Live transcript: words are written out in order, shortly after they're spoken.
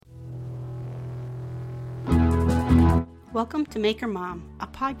Welcome to Maker Mom, a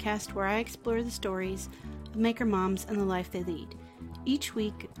podcast where I explore the stories of maker moms and the life they lead. Each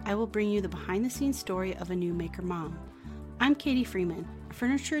week, I will bring you the behind-the-scenes story of a new maker mom. I'm Katie Freeman, a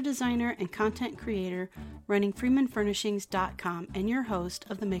furniture designer and content creator running freemanfurnishings.com and your host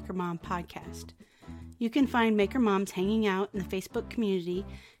of the Maker Mom podcast. You can find Maker Moms hanging out in the Facebook community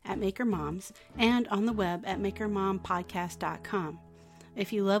at Maker Moms and on the web at makermompodcast.com.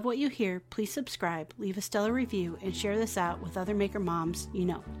 If you love what you hear, please subscribe, leave a stellar review, and share this out with other maker moms you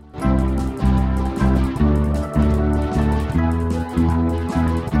know.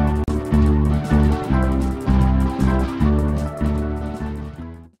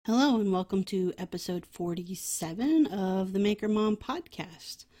 Hello and welcome to episode 47 of the Maker Mom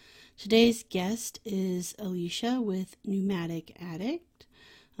podcast. Today's guest is Alicia with Pneumatic Addict.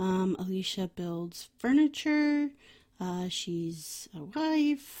 Alicia builds furniture. She's a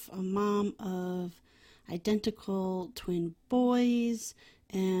wife, a mom of identical twin boys,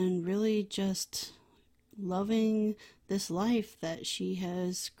 and really just loving this life that she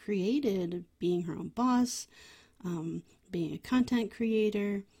has created, being her own boss, being a content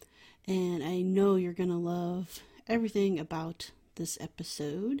creator, and I know you're going to love everything about this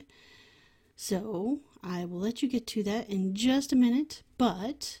episode. So I will let you get to that in just a minute,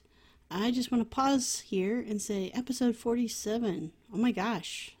 but I just want to pause here and say episode 47. Oh my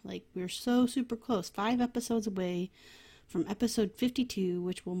gosh, like we're so super close. 5 episodes away from episode 52,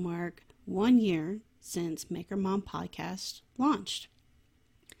 which will mark 1 year since Maker Mom podcast launched.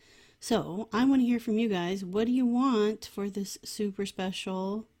 So I want to hear from you guys. What do you want for this super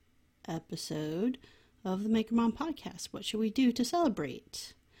special episode of the Maker Mom podcast? What should we do to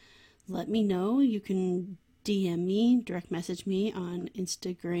celebrate? Let me know. You can DM me, direct message me on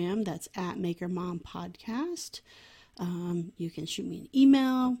Instagram. That's at Maker Mom Podcast. You can shoot me an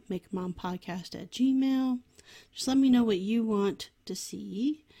email, makermompodcast@gmail.com. Just let me know what you want to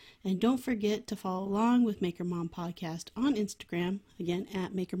see. And don't forget to follow along with Maker Mom Podcast on Instagram, again,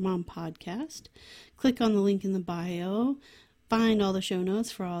 at Maker Mom Podcast. Click on the link in the bio. Find all the show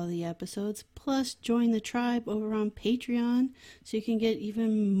notes for all the episodes, plus join the tribe over on Patreon so you can get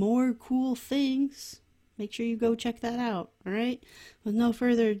even more cool things. Make sure you go check that out, all right? With no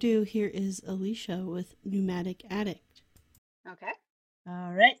further ado, here is Alicia with Pneumatic Addict. Okay.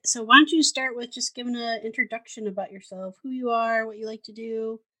 All right, so why don't you start with just giving an introduction about yourself, who you are, what you like to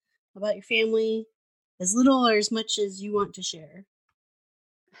do, about your family, as little or as much as you want to share.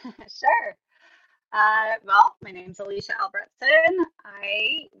 Sure. Well, my name's Alicia Albrechtsen.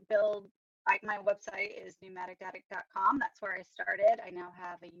 My website is pneumaticaddict.com. That's where I started. I now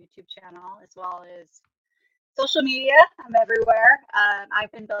have a YouTube channel as well as social media. I'm everywhere.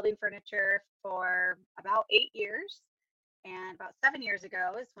 I've been building furniture for about 8 years. And about 7 years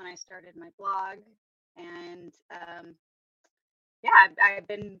ago is when I started my blog. And I've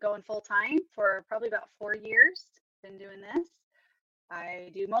been going full time for probably about 4 years. Been doing this. I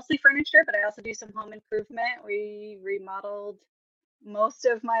do mostly furniture, but I also do some home improvement. We remodeled most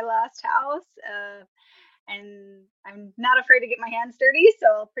of my last house, and I'm not afraid to get my hands dirty, so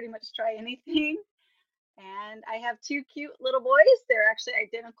I'll pretty much try anything. And I have 2 cute little boys. They're actually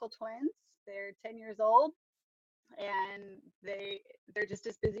identical twins. They're 10 years old, and they're just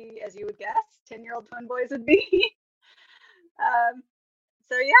as busy as you would guess 10-year-old twin boys would be.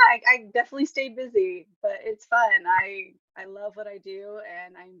 So yeah, I definitely stay busy, but it's fun. I love what I do,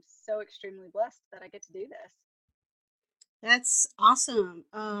 and I'm so extremely blessed that I get to do this. That's awesome.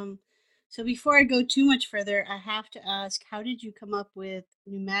 So before I go too much further, I have to ask, how did you come up with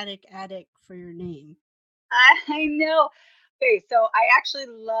Pneumatic Addict for your name? I know. Okay, so I actually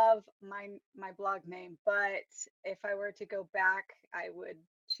love my blog name, but if I were to go back, I would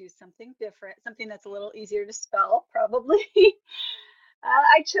choose something different, something that's a little easier to spell, probably.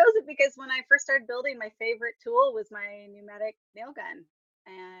 I chose it because when I first started building, my favorite tool was my pneumatic nail gun.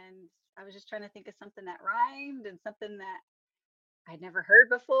 And I was just trying to think of something that rhymed and something that I'd never heard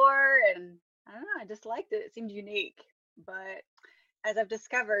before. And I don't know, I just liked it. It seemed unique. But as I've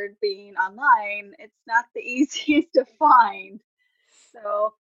discovered being online, it's not the easiest to find.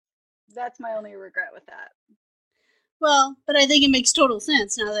 So that's my only regret with that. Well, but I think it makes total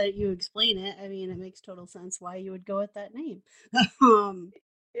sense now that you explain it. I mean, it makes total sense why you would go with that name.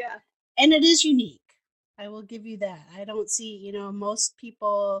 Yeah. And it is unique. I will give you that. I don't see, most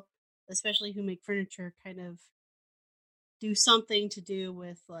people, especially who make furniture, kind of do something to do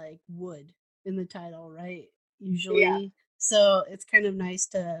with like wood in the title, right? Usually. Yeah. So it's kind of nice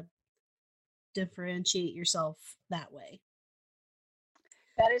to differentiate yourself that way.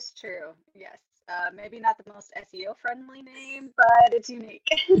 That is true. Yes. Maybe not the most SEO friendly name, but it's unique.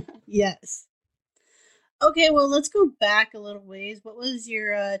 Yes. Okay, well, let's go back a little ways. What was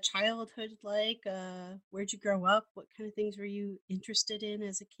your childhood like? Where'd you grow up? What kind of things were you interested in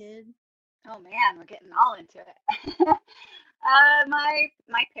as a kid? Oh man, we're getting all into it.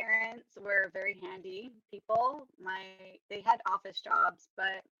 My parents were very handy people. They had office jobs,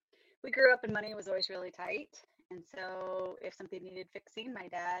 but we grew up and money was always really tight. And so if something needed fixing, my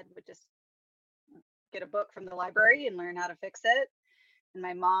dad would just get a book from the library and learn how to fix it. And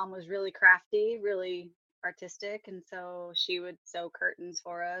my mom was really crafty, really artistic, and so she would sew curtains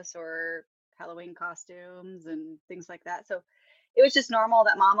for us or Halloween costumes and things like that. So it was just normal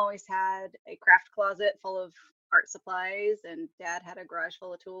that mom always had a craft closet full of art supplies and dad had a garage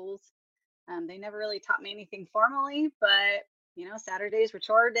full of tools. They never really taught me anything formally, but Saturdays were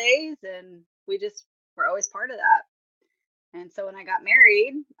chore days and we just were always part of that. And so when I got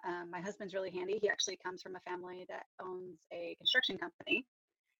married, my husband's really handy. He actually comes from a family that owns a construction company.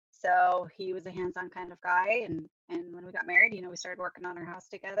 So he was a hands-on kind of guy. And when we got married, we started working on our house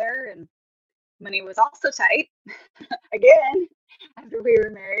together and money was also tight again after we were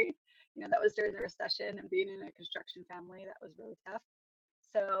married. That was during the recession and being in a construction family, that was really tough.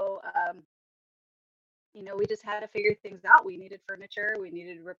 So, we just had to figure things out. We needed furniture, we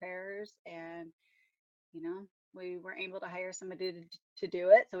needed repairs, and, you know, we weren't able to hire somebody to do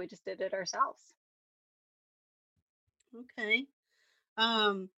it. So we just did it ourselves. Okay.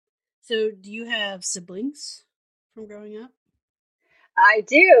 Um, so do you have siblings from growing up? I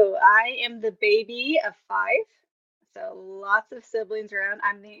do. I am the baby of five, so lots of siblings around.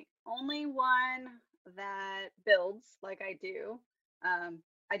 I'm the only one that builds like I do. Um,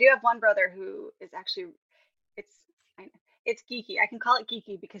 I do have one brother who is actually it's it's geeky. I can call it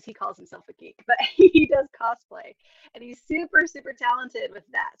geeky because he calls himself a geek, but he does cosplay and he's super super talented with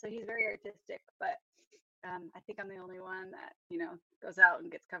that. So he's very artistic, but I think I'm the only one that goes out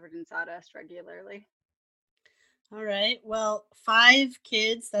and gets covered in sawdust regularly. All right. Well, five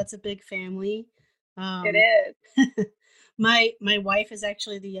kids, that's a big family. It Um, is. my wife is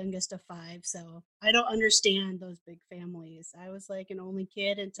actually the youngest of five, so I don't understand those big families. I was like an only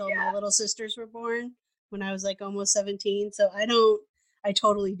kid until my Yeah. little sisters were born when I was like almost 17. So I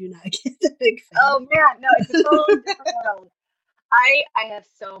totally do not get the big Oh family. man, no, it's a totally different world. I have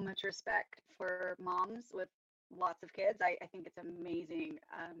so much respect for moms with lots of kids. I think it's amazing.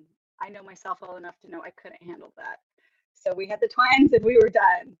 I know myself well enough to know I couldn't handle that. So we had the twins and we were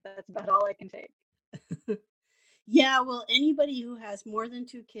done. That's about all I can take. Yeah, well, anybody who has more than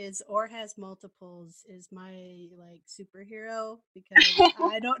two kids or has multiples is my like superhero because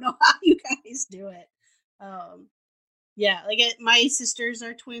I don't know how you guys do it. Um, yeah, like my sisters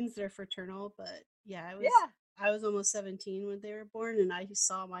are twins; they're fraternal, but yeah, Yeah. I was almost 17 when they were born, and I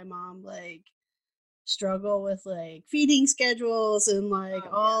saw my mom like struggle with like feeding schedules and like Oh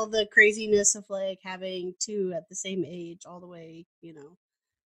all yeah. the craziness of like having two at the same age all the way,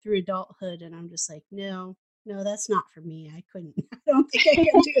 through adulthood. And I'm just like, no, no, that's not for me. I couldn't. I don't think I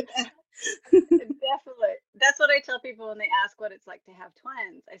can do that. Definitely. That's what I tell people when they ask what it's like to have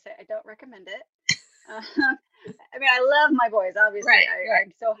twins. I say I don't recommend it. Uh, I mean, I love my boys. Obviously, Right, right,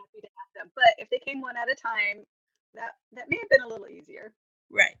 I'm so happy to have them. But if they came one at a time, that may have been a little easier.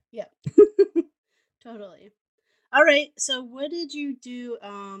 right. Yeah. Totally. All right. So what did you do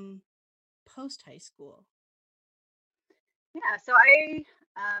post high school? Yeah, so I,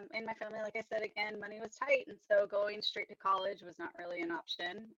 in my family, like I said, again, money was tight, and so going straight to college was not really an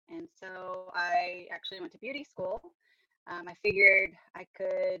option. And so I actually went to beauty school. I figured I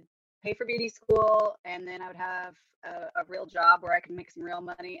could pay for beauty school, and then I would have a real job where I could make some real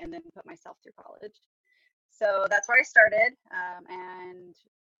money, and then put myself through college. So that's where I started. And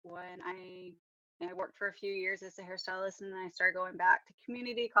when I worked for a few years as a hairstylist, and then I started going back to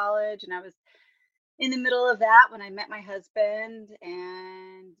community college, and I was in the middle of that when I met my husband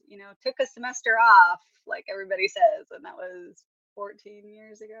and, took a semester off, like everybody says. And that was 14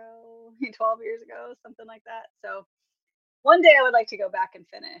 years ago, 12 years ago, something like that. So one day I would like to go back and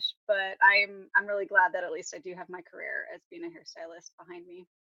finish, but I'm really glad that at least I do have my career as being a hairstylist behind me.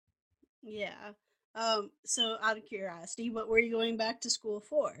 Yeah. So out of curiosity, what were you going back to school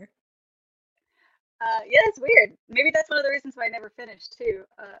for? Yeah, it's weird. Maybe that's one of the reasons why I never finished too.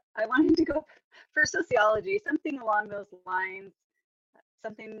 I wanted to go for sociology, something along those lines,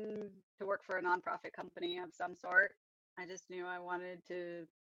 something to work for a nonprofit company of some sort. I just knew I wanted to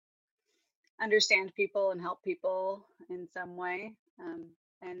understand people and help people in some way.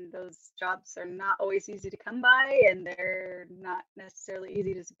 And those jobs are not always easy to come by, and they're not necessarily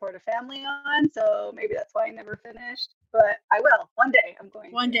easy to support a family on. So maybe that's why I never finished. But I will one day. I'm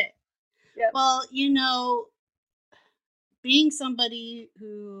going One to. day. Yep. Well, being somebody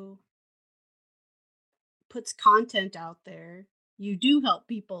who puts content out there, you do help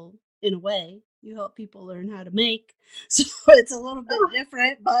people in a way. You help people learn how to make. So it's a little bit Oh,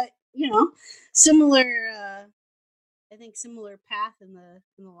 different, but similar. I think similar path in the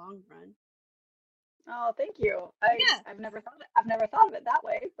long run. oh, thank you. Yeah. I've never thought of it that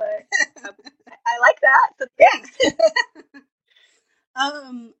way, but I, I like that. So thanks. Yeah.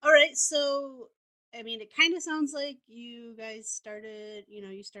 All right. So, I mean, it kind of sounds like you guys started.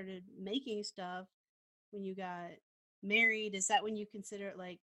 You started making stuff when you got married. Is that when you consider it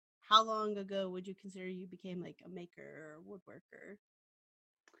like? How long ago would you consider you became like a maker or woodworker?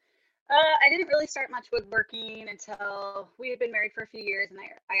 I didn't really start much woodworking until we had been married for a few years, and I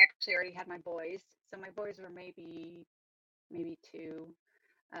actually already had my boys. So my boys were maybe two,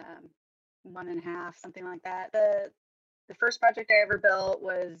 um, 1.5, something like that. The first project I ever built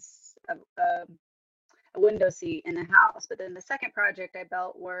was a window seat in the house, but then the second project I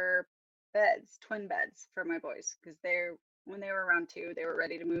built were beds, twin beds for my boys, because when they were around 2, they were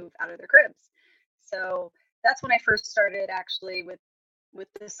ready to move out of their cribs. So that's when I first started actually with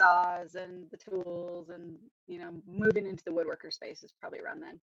the saws and the tools, and moving into the woodworker space is probably around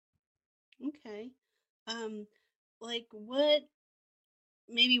then. Okay. Um, like what?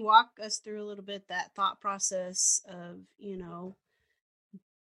 Maybe walk us through a little bit that thought process of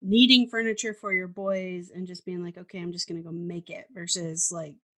needing furniture for your boys and just being like, okay, I'm just gonna go make it versus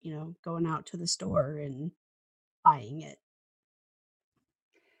like going out to the store and buying it.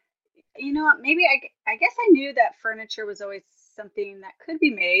 You know what? Maybe I guess I knew that furniture was always something that could be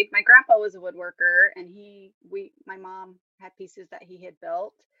made. My grandpa was a woodworker, and my mom had pieces that he had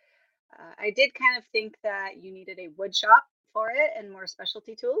built. I did kind of think that you needed a wood shop for it and more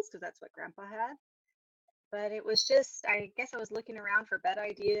specialty tools, because that's what grandpa had. But it was just, I guess I was looking around for bed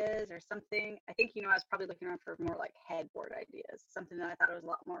ideas or something. I think, I was probably looking around for more like headboard ideas, something that I thought was a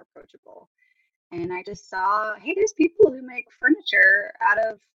lot more approachable. And I just saw, hey, there's people who make furniture out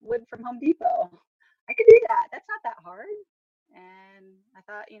of wood from Home Depot. I could do that. That's not that hard. And I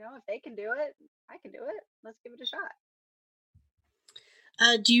thought, if they can do it, I can do it. Let's give it a shot.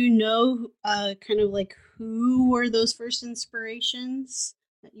 Do you know kind of like who were those first inspirations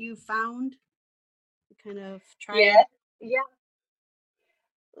that you found to kind of try it? Yeah.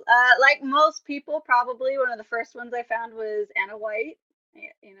 Yeah. Like most people, probably one of the first ones I found was Anna White.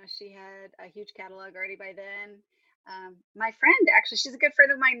 She had a huge catalog already by then. My friend, actually, she's a good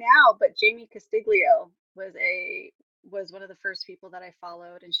friend of mine now, but Jamie Castiglio was one of the first people that I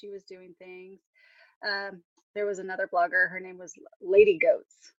followed, and she was doing things. Um, there was another blogger. Her name was Lady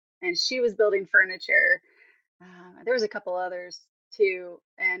Goats, and she was building furniture. There was a couple others too,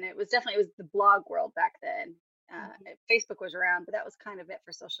 and it was the blog world back then. Facebook was around, but that was kind of it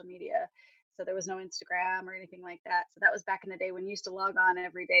for social media. So there was no Instagram or anything like that. So that was back in the day when you used to log on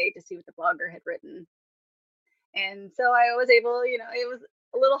every day to see what the blogger had written. And so I was able, it was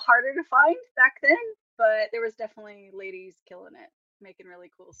a little harder to find back then, but there was definitely ladies killing it, making really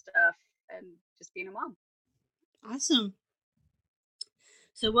cool stuff, and just being a mom. Awesome.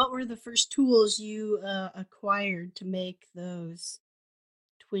 So, what were the first tools you acquired to make those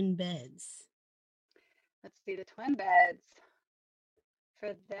twin beds? Let's see, the twin beds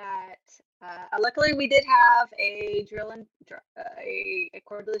for that. Luckily, we did have a a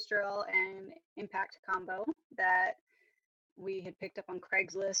cordless drill and impact combo that we had picked up on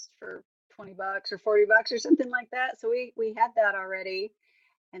Craigslist for $20 or $40 or something like that. So we had that already.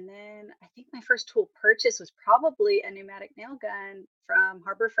 And then I think my first tool purchase was probably a pneumatic nail gun from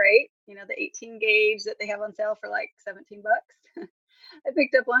Harbor Freight, the 18 gauge that they have on sale for like $17. I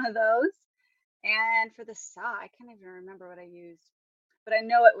picked up one of those. And for the saw, I can't even remember what I used, but I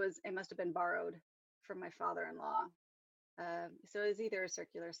know it must have been borrowed from my father-in-law. So it was either a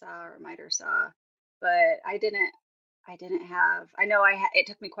circular saw or a miter saw, but I didn't have, I know it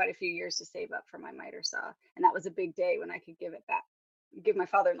took me quite a few years to save up for my miter saw. And that was a big day when I could give my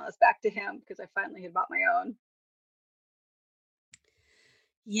father-in-law's back to him, because I finally had bought my own.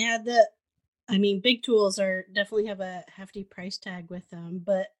 Yeah, big tools are definitely have a hefty price tag with them.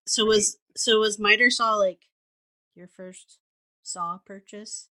 But Right. so was miter saw like your first saw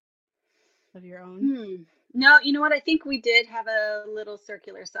purchase of your own? Hmm. No, you know what? I think we did have a little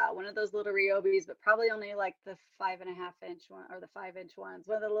circular saw, one of those little Ryobis, but probably only like the 5.5 inch one or the 5 inch ones,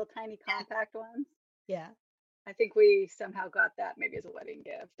 one of the little tiny Yeah. compact ones. Yeah. I think we somehow got that maybe as a wedding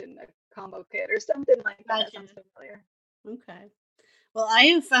gift in a combo kit or something like that. That Gotcha. sounds familiar. Okay. Well, I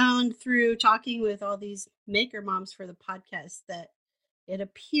have found through talking with all these maker moms for the podcast that it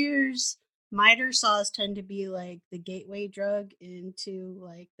appears miter saws tend to be like the gateway drug into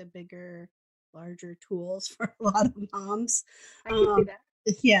like the bigger, larger tools for a lot of moms. I can see Um, that.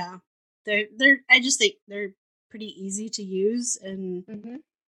 yeah. They're I just think they're pretty easy to use and Hmm.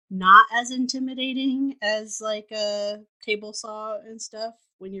 not as intimidating as like a table saw and stuff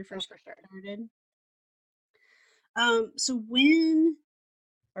when you're Oh, first for sure. started. So when,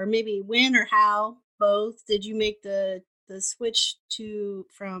 or maybe when or how, both, did you make the switch to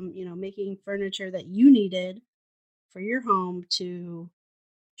from, making furniture that you needed for your home to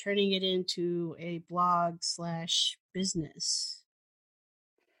turning it into a blog slash business?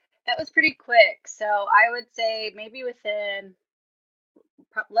 That was pretty quick. So I would say maybe within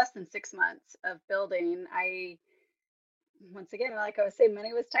less than 6 months of building, once again, like I was saying,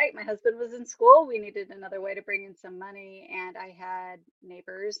 money was tight. My husband was in school. We needed another way to bring in some money. And I had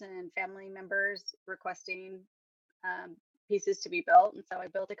neighbors and family members requesting um, pieces to be built. And so I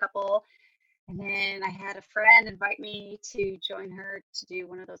built a couple. And then I had a friend invite me to join her to do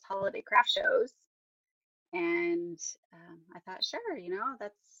one of those holiday craft shows. And I thought, sure,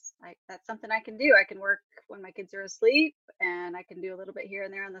 that's something I can do. I can work when my kids are asleep, and I can do a little bit here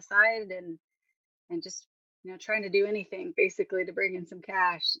and there on the side, and just trying to do anything basically to bring in some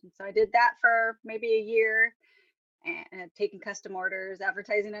cash. And so I did that for maybe a year, and taking custom orders,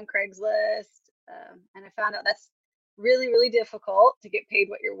 advertising on Craigslist, and I found out that's really really difficult to get paid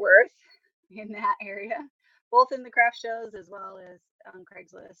what you're worth in that area, both in the craft shows as well as on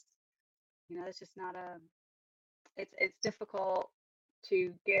Craigslist. It's just not a it's difficult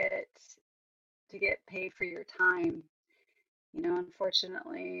to get paid for your time.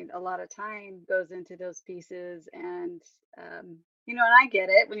 Unfortunately, a lot of time goes into those pieces, and and I get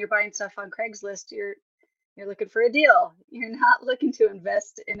it. When you're buying stuff on Craigslist, you're looking for a deal. You're not looking to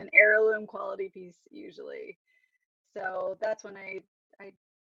invest in an heirloom quality piece usually. So that's when I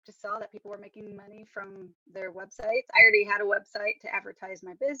just saw that people were making money from their websites. I already had a website to advertise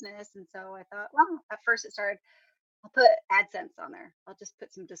my business, and so I thought, well, at first it started, I'll put AdSense on there. I'll just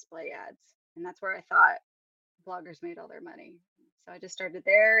put some display ads. And that's where I thought bloggers made all their money. So I just started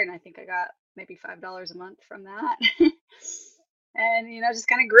there, and I think I got maybe $5 a month from that. And just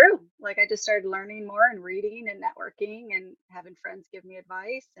kind of grew. Like I just started learning more and reading and networking and having friends give me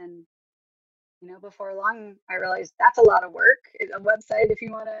advice. And before long, I realized that's a lot of work. A website, if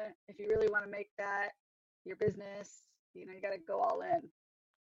you really want to make that your business, you got to go all in.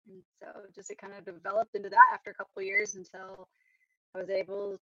 And so just it kind of developed into that after a couple of years until I was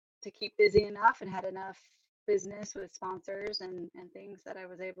able to keep busy enough and had enough business with sponsors and things that I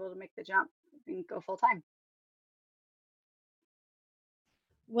was able to make the jump and go full time.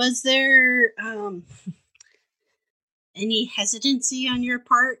 Was there any hesitancy on your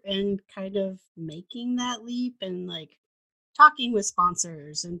part in kind of making that leap and like talking with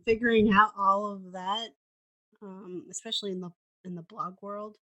sponsors and figuring out all of that, especially in the blog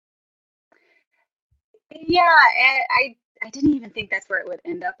world? Yeah, I didn't even think that's where it would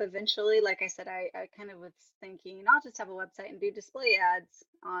end up eventually. Like I said, I kind of was thinking I'll just have a website and do display ads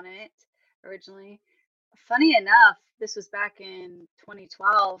on it originally. Funny enough, this was back in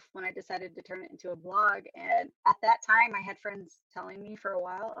 2012 when I decided to turn it into a blog. And at that time, I had friends telling me for a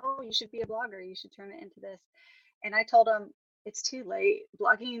while, oh, you should be a blogger. You should turn it into this. And I told them, it's too late.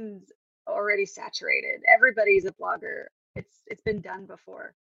 Blogging's already saturated. Everybody's a blogger. It's been done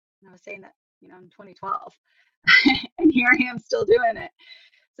before. And I was saying that, in 2012. And here I am still doing it.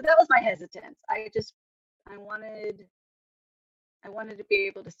 So that was my hesitance. I wanted I wanted to be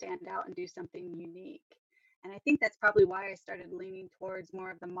able to stand out and do something unique. And I think that's probably why I started leaning towards more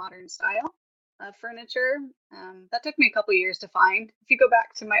of the modern style of furniture. That took me a couple years to find. If you go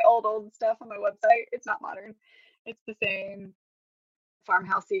back to my old stuff on my website, it's not modern. It's the same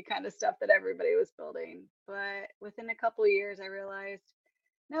farmhousey kind of stuff that everybody was building. But within a couple years, I realized,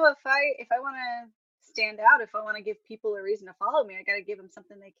 no, if I want to stand out, if I want to give people a reason to follow me, I got to give them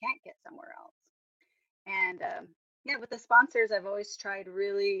something they can't get somewhere else. And yeah, with the sponsors, I've always tried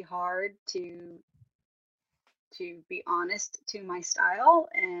really hard to be honest to my style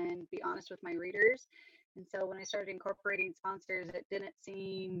and be honest with my readers. And so when I started incorporating sponsors, it didn't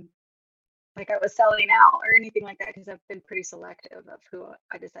seem like I was selling out or anything like that because I've been pretty selective of who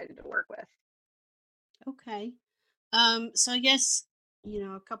I decided to work with. Okay. So I guess,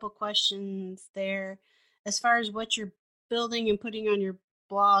 a couple questions there as far as what you're building and putting on your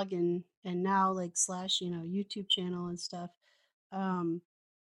blog and now like slash, YouTube channel and stuff. Um,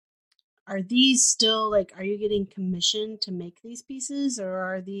 are these still like, are you getting commissioned to make these pieces, or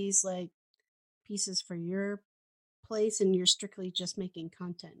are these like pieces for your place and you're strictly just making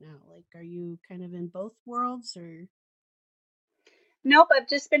content now? Like, are you kind of in both worlds or? Nope, I've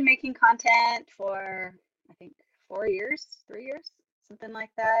just been making content for I think 4 years, 3 years, something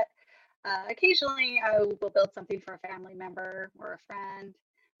like that. Occasionally, I will build something for a family member or a friend.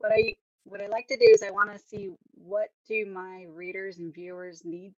 What I what I like to do is I want to see what do my readers and viewers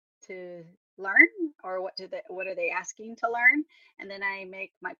need to learn, or what are they asking to learn, and then I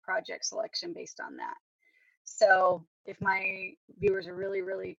make my project selection based on that. So if my viewers are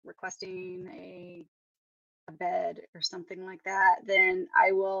really requesting a bed or something like that, then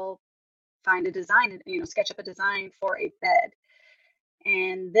I will find a design, sketch up a design for a bed.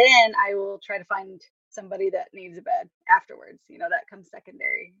 And then I will try to find somebody that needs a bed afterwards. That comes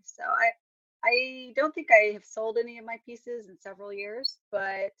secondary. So I don't think I have sold any of my pieces in several years,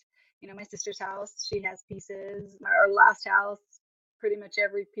 but my sister's house, she has pieces. Our last house, pretty much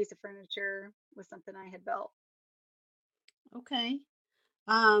every piece of furniture was something I had built. Okay.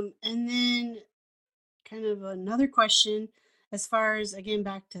 And then kind of another question as far as again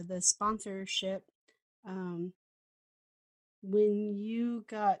back to the sponsorship. Um, when you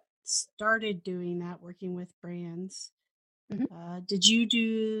got started doing that, working with brands, Mhm. did you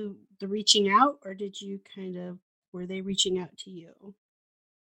do the reaching out, or did you were they reaching out to you?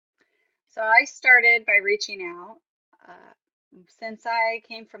 So I started by reaching out. Uh, since I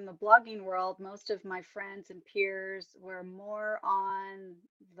came from the blogging world, most of my friends and peers were more on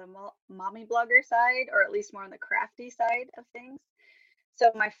the mommy blogger side, or at least more on the crafty side of things.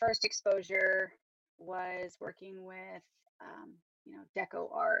 So my first exposure was working with,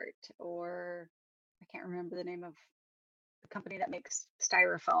 deco art, or I can't remember the name of the company that makes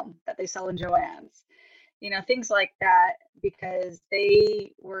styrofoam that they sell in Joann's, things like that, because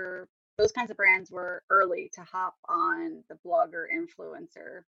those kinds of brands were early to hop on the blogger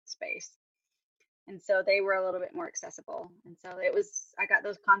influencer space. And so they were a little bit more accessible. And so I got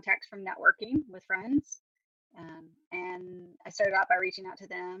those contacts from networking with friends. And I started out by reaching out to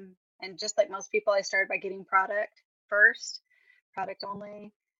them. And just like most people, I started by getting product first, product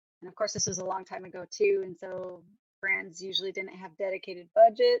only. And of course, this was a long time ago too. And so brands usually didn't have dedicated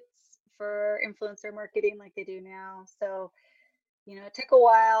budgets for influencer marketing like they do now. So, it took a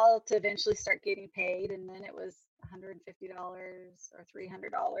while to eventually start getting paid. And then it was $150 or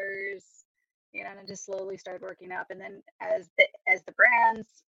 $300, and it just slowly started working up. And then as the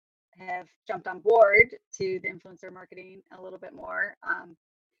brands have jumped on board to the influencer marketing a little bit more,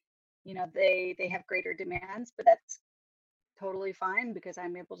 they have greater demands, but that's totally fine because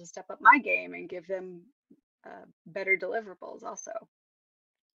I'm able to step up my game and give them better deliverables also.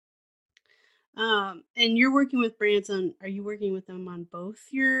 And you're working with brands are you working with them on both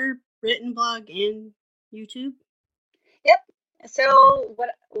your written blog and YouTube? Yep. Okay. So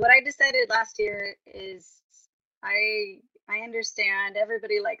what I decided last year is I I understand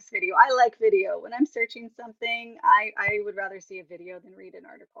everybody likes video. I like video. When I'm searching something, I would rather see a video than read an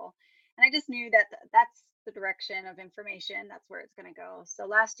article. And I just knew that that's the direction of information. That's where it's going to go. So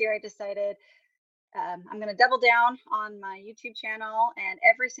last year I decided, I'm going to double down on my YouTube channel, and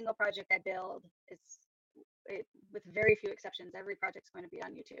every single project I build with very few exceptions, every project's going to be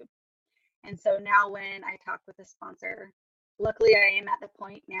on YouTube. And so now when I talk with a sponsor, luckily I am at the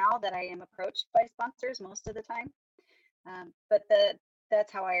point now that I am approached by sponsors most of the time. But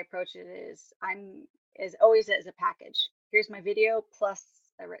that's how I approach it, is I'm is always as a package. Here's my video plus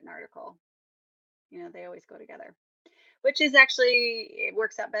a written article. They always go together, which is actually, it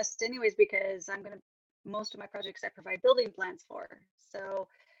works out best anyways, because most of my projects I provide building plans for. So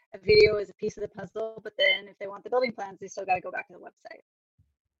a video is a piece of the puzzle, but then if they want the building plans, they still got to go back to the website.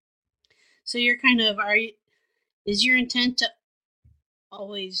 So you're kind of are you is your intent to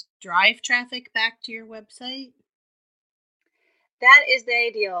always drive traffic back to your website? That is the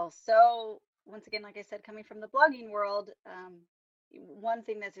ideal. So once again, like I said, coming from the blogging world, one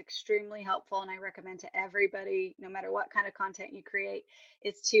thing that's extremely helpful, and I recommend to everybody, no matter what kind of content you create,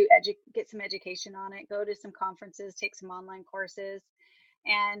 is to get some education on it. Go to some conferences, take some online courses.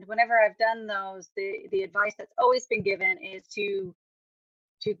 And whenever I've done those, the advice that's always been given is to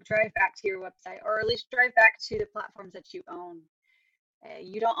drive back to your website, or at least drive back to the platforms that you own.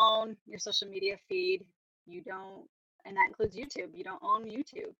 You don't own your social media feed. You don't, and that includes YouTube. You don't own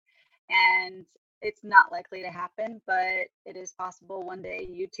YouTube. And it's not likely to happen, but it is possible one day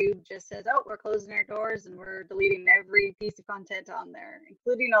YouTube just says, oh, we're closing our doors and we're deleting every piece of content on there,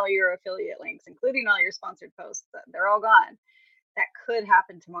 including all your affiliate links, including all your sponsored posts. They're all gone. That could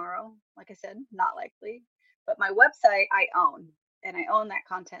happen tomorrow. Like I said, not likely. But my website, I own, and I own that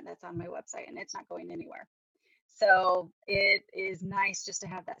content that's on my website, and it's not going anywhere. So it is nice just to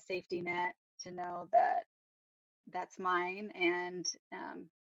have that safety net, to know that that's mine. And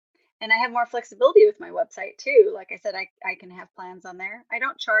I have more flexibility with my website too. Like I said, I can have plans on there. I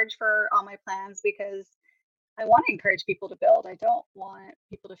don't charge for all my plans because I want to encourage people to build. I don't want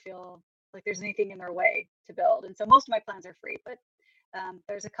people to feel like there's anything in their way to build. And so most of my plans are free, but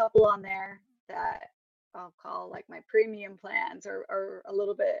There's a couple on there that I'll call like my premium plans or a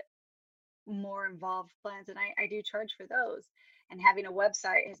little bit more involved plans, and I do charge for those. And having a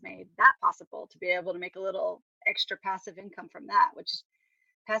website has made that possible to be able to make a little extra passive income from that, which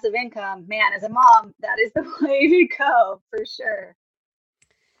passive income, man, as a mom, that is the way to go for sure.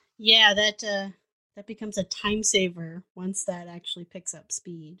 Yeah, that becomes a time saver once that actually picks up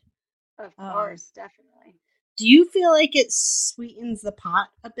speed. Of Um, course, definitely. do you feel like it sweetens the pot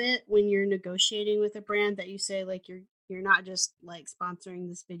a bit when you're negotiating with a brand that you say like you're not just like sponsoring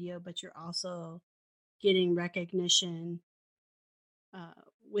this video, but you're also getting recognition uh,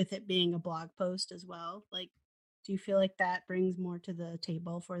 with it being a blog post as well? Like, do you feel like that brings more to the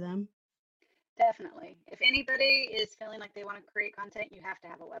table for them? Definitely. If anybody is feeling like they want to create content, you have to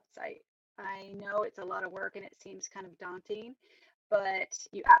have a website. I know it's a lot of work and it seems kind of daunting, but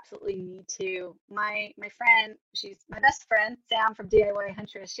you absolutely need to. My friend, she's my best friend, Sam from DIY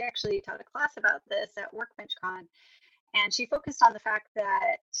Huntress. She actually taught a class about this at Workbench Con, and she focused on the fact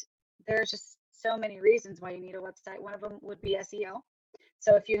that there's just so many reasons why you need a website. One of them would be SEO.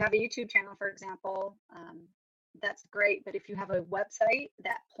 So if you have a YouTube channel, for example, that's great. But if you have a website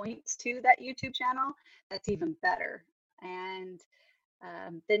that points to that YouTube channel, that's even better. And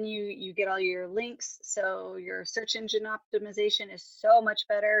then you get all your links. So your search engine optimization is so much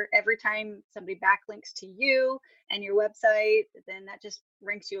better. Every time somebody backlinks to you and your website, then that just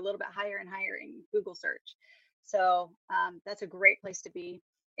ranks you a little bit higher and higher in Google search. So that's a great place to be.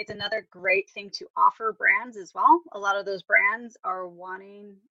 It's another great thing to offer brands as well. A lot of those brands are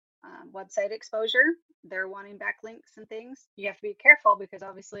wanting website exposure. They're wanting backlinks and things. You have to be careful because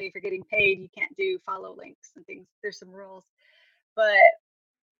obviously, if you're getting paid, you can't do follow links and things. There's some rules, but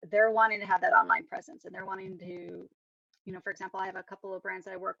they're wanting to have that online presence, and they're wanting to, for example, I have a couple of brands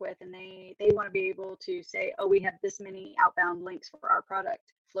that I work with, and they want to be able to say, oh, we have this many outbound links for our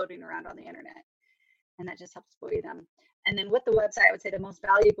product floating around on the internet, and that just helps buoy them. And then with the website, I would say the most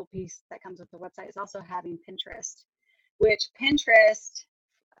valuable piece that comes with the website is also having Pinterest, which Pinterest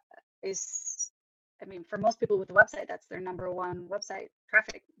is, I mean, for most people with the website, that's their number one website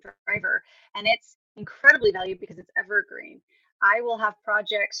traffic driver. And it's incredibly valuable because it's evergreen. I will have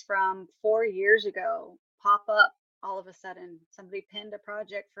projects from 4 years ago pop up all of a sudden. Somebody pinned a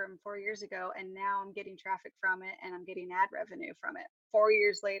project from 4 years ago, and now I'm getting traffic from it and I'm getting ad revenue from it 4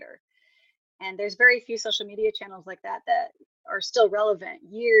 years later. And there's very few social media channels like that that are still relevant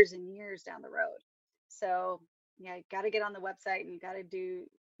years and years down the road. So yeah, you got to get on the website and you got to do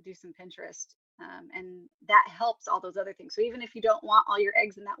some Pinterest, and that helps all those other things. So even if you don't want all your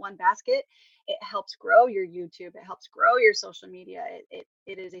eggs in that one basket, it helps grow your YouTube. It helps grow your social media.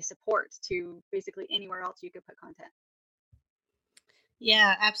 It is a support to basically anywhere else you could put content.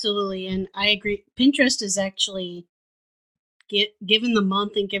 Yeah, absolutely. And I agree. Pinterest is actually given the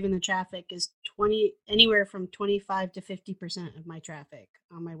month and given the traffic is 20 anywhere from 25 to 50% of my traffic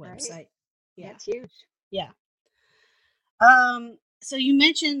on my Right? website. Yeah, Yeah. it's huge. Yeah. So you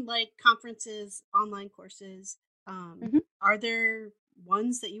mentioned like conferences, online courses. Hmm. Are there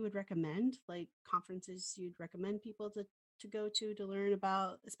ones that you would recommend, like conferences you'd recommend people to go to learn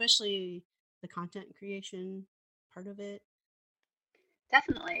about, especially the content creation part of it?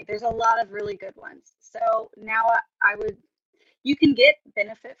 Definitely. There's a lot of really good ones. So now I would you can get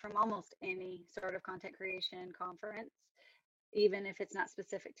benefit from almost any sort of content creation conference, even if it's not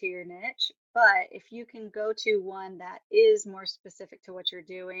specific to your niche. But if you can go to one that is more specific to what you're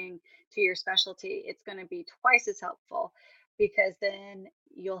doing, to your specialty, it's going to be twice as helpful because then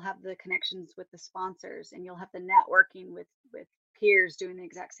you'll have the connections with the sponsors and you'll have the networking with peers doing the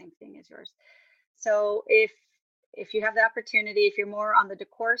exact same thing as yours. So if you have the opportunity, if you're more on the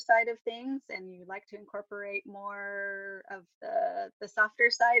decor side of things and you like to incorporate more of the softer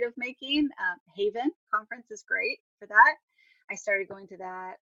side of making, Haven conference is great for that. I started going to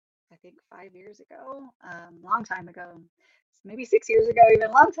that, I think 5 years ago, long time ago, maybe 6 years ago, even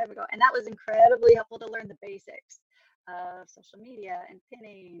a long time ago, and that was incredibly helpful to learn the basics of social media and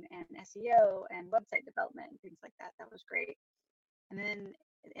pinning and SEO and website development and things like that. That was great. And then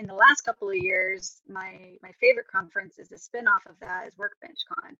in the last couple of years, my favorite conference is a spinoff of that is Workbench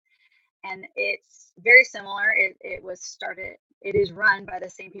Con, and it's very similar. It was started. It is run by the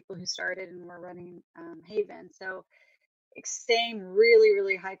same people who started and were running Haven. So same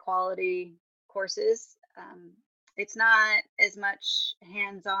really high quality courses. It's not as much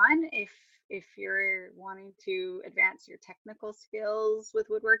hands on if you're wanting to advance your technical skills with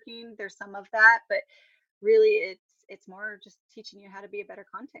woodworking. There's some of that, but really it's more just teaching you how to be a better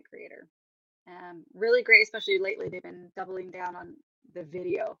content creator. Really great, especially lately they've been doubling down on the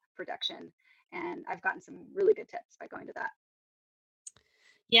video production, and I've gotten some really good tips by going to that.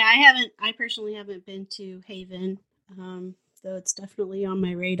 Yeah, I personally haven't been to Haven, though it's definitely on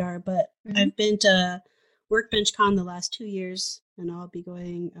my radar. But Hmm. I've been to Workbench Con the last 2 years, and I'll be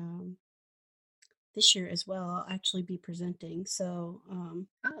going this year as well. I'll actually be presenting. So,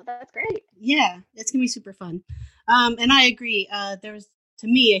 Oh, that's great. yeah, it's gonna be super fun. And I agree. There was, to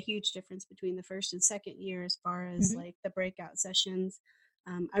me, a huge difference between the first and second year as far as Hmm. like the breakout sessions.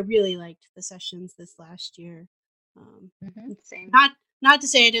 I really liked the sessions this last year. Um, Hmm. Same. not not to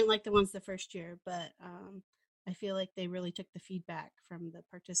say I didn't like the ones the first year, but I feel like they really took the feedback from the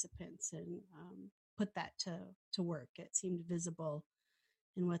participants and put that to work. It seemed visible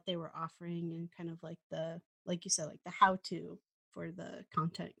in what they were offering and kind of like the, like you said, like the how to for the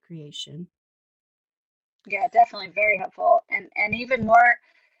content creation. Yeah, definitely very helpful. And even more,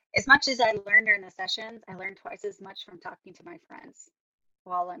 as much as I learned during the sessions, I learned twice as much from talking to my friends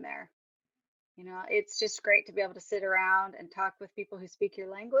while I'm there. It's just great to be able to sit around and talk with people who speak your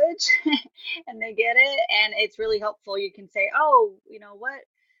language and they get it. And it's really helpful. You can say, oh,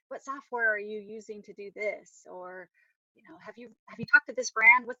 what software are you using to do this? Or, have you talked to this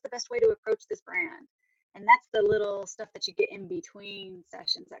brand? What's the best way to approach this brand? And that's the little stuff that you get in between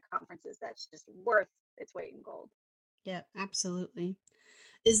sessions at conferences that's just worth its weight in gold. Yeah, absolutely.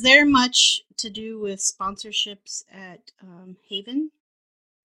 Is there much to do with sponsorships at Haven?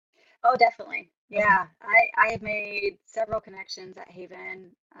 Oh, definitely. Okay. Yeah, I have made several connections at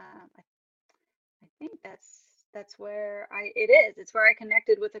Haven. I think that's where I it is. It's where I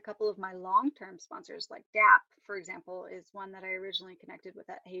connected with a couple of my long-term sponsors, like DAP, for example, is one that I originally connected with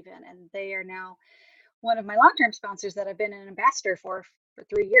at Haven, and they are now one of my long-term sponsors that I've been an ambassador for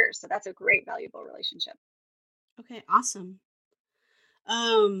 3 years. So that's a great, valuable relationship. Okay, awesome.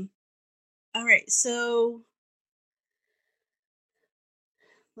 Um, all right, so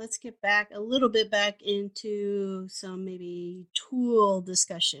let's get back a little bit back into some maybe tool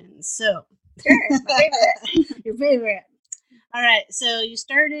discussions. So, Sure, my favorite. your favorite. All right, so you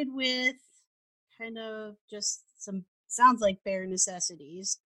started with kind of just some, sounds like bare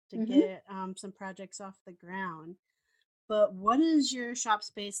necessities to Hmm. get some projects off the ground. But what does your shop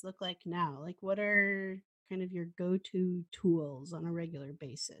space look like now? Like, what are kind of your go to tools on a regular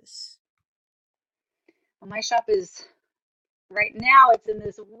basis? Well, my shop is right now it's in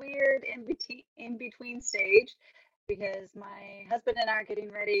this weird in between stage because my husband and I are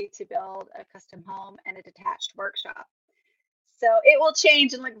getting ready to build a custom home and a detached workshop. So it will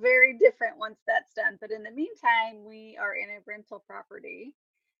change and look very different once that's done. But in the meantime, we are in a rental property.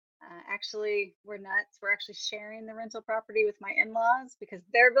 Actually, we're nuts. We're actually sharing the rental property with my in laws because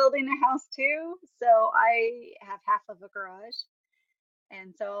they're building a house too. So I have half of a garage.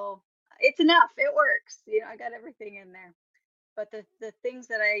 And so it's enough. It works. I got everything in there. But the things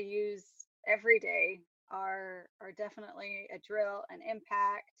that I use every day are definitely a drill, an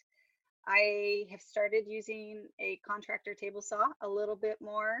impact. I have started using a contractor table saw a little bit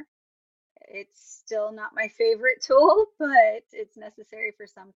more. It's still not my favorite tool, but it's necessary for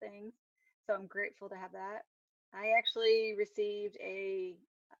some things. So I'm grateful to have that. I actually received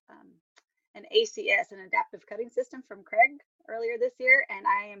um, an ACS, an adaptive cutting system from Craig earlier this year, and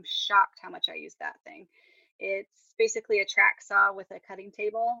I am shocked how much I use that thing. It's basically a track saw with a cutting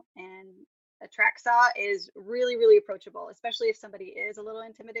table, and a track saw is really, really approachable, especially if somebody is a little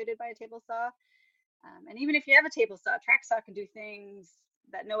intimidated by a table saw. And even if you have a table saw, track saw can do things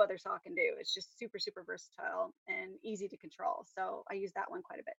that no other saw can do. It's just super, super versatile and easy to control. So I use that one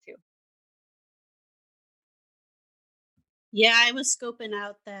quite a bit too. Yeah, I was scoping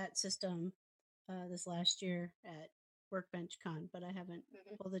out that system this last year at Workbench Con, but I haven't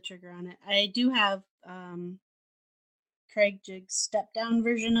Mhm. pulled the trigger on it. I do have Craig Jigg's step down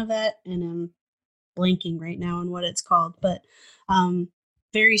version of that, and I'm blanking right now on what it's called, but um,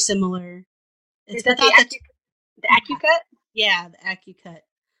 very similar. Is It's that the without the yeah, AccuCut? yeah, the AccuCut.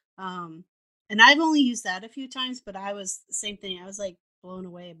 And I've only used that a few times, but I was same thing. I was like blown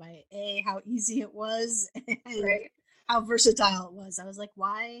away by how easy it was and Right. how versatile it was. I was like,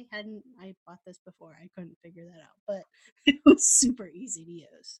 why hadn't I bought this before? I couldn't figure that out, but it was super easy to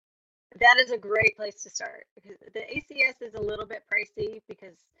use. That is a great place to start because the ACS is a little bit pricey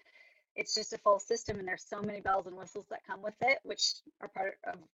because it's just a full system and there's so many bells and whistles that come with it, which are part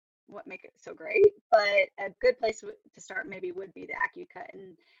of what make it so great. But a good place to start maybe would be the AccuCut,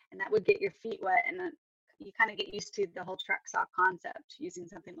 and that would get your feet wet, and then you kind of get used to the whole track saw concept using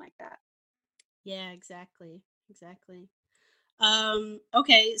something like that. Yeah, exactly. Exactly.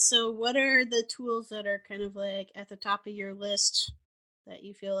 Okay, so what are the tools that are kind of like at the top of your list that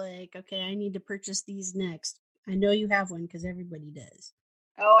you feel like, okay, I need to purchase these next? I know you have one because everybody does.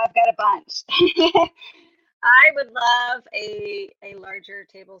 Oh, I've got a bunch. I would love a larger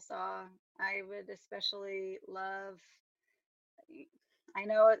table saw. I would especially love, I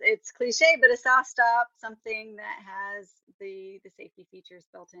know it's cliche, but a saw stop, something that has the safety features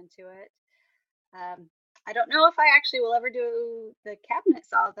built into it. Um, I don't know if I actually will ever do the cabinet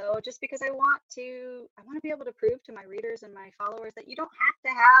saw though, just because I want to be able to prove to my readers and my followers that you don't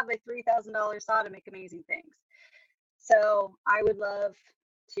have to have a $3,000 saw to make amazing things. So I would love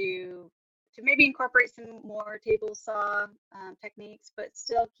to maybe incorporate some more table saw techniques, but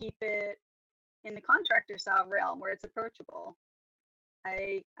still keep it in the contractor saw realm where it's approachable.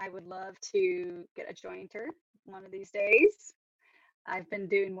 I would love to get a jointer one of these days. I've been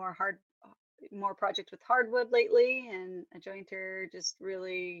doing more projects with hardwood lately, and a jointer just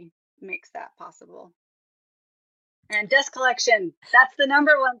really makes that possible. And dust collection, that's the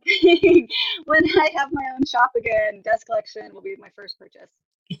number one thing. When I have my own shop again, dust collection will be my first purchase.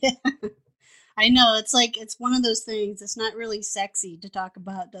 I know it's like it's one of those things. It's not really sexy to talk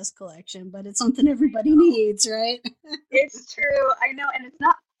about dust collection, but it's something I everybody know. needs, right? It's true. I know. And it's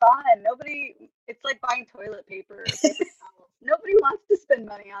not fun. It's like buying toilet paper or paper towels. Nobody wants to spend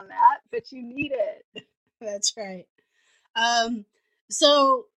money on that, but you need it. That's right. Um,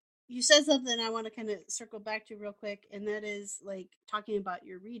 so you said something I want to kind of circle back to real quick, and that is like talking about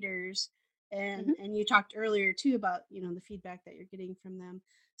your readers, Hmm. and you talked earlier too about the feedback that you're getting from them.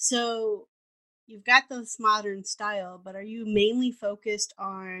 So you've got this modern style, but are you mainly focused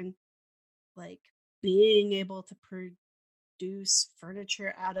on like being able to produce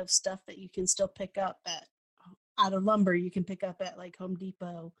furniture out of stuff that you can still pick up at out of lumber you can pick up at like Home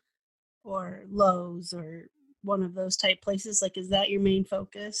Depot or Lowe's or one of those type places? Like, is that your main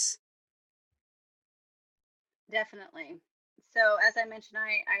focus? Definitely. So as I mentioned,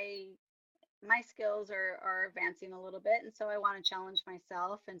 I my skills are advancing a little bit, and so I want to challenge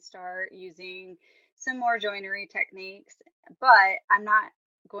myself and start using some more joinery techniques. But I'm not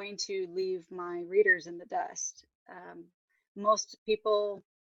going to leave my readers in the dust. Most people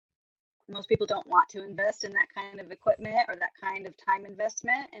most people don't want to invest in that kind of equipment or that kind of time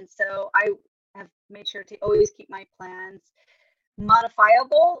investment, and so I have made sure to always keep my plans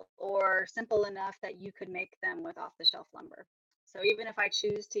modifiable or simple enough that you could make them with off the shelf lumber. So even if I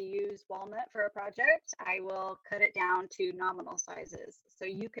choose to use walnut for a project, I will cut it down to nominal sizes. So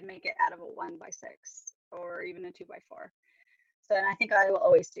you can make it out of a 1x6 or even a 2x4. So and I think I will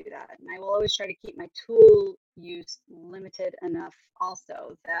always do that. And I will always try to keep my tool use limited enough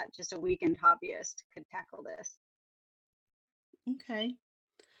also that just a weekend hobbyist could tackle this. Okay.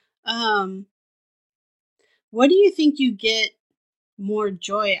 Um, what do you think you get more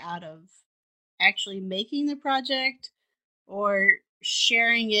joy out of? Actually making the project or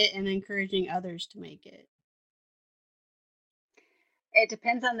sharing it and encouraging others to make it? It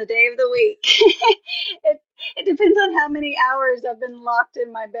depends on the day of the week. It depends on how many hours I've been locked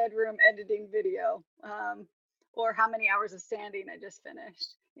in my bedroom editing video, or how many hours of sanding I just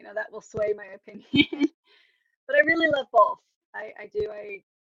finished. That will sway my opinion. But I really love both. I do.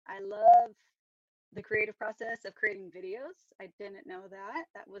 I love the creative process of creating videos. I didn't know that.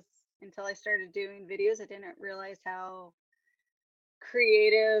 That was until I started doing videos. I didn't realize how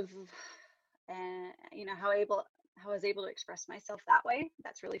creative and how I was able to express myself that way.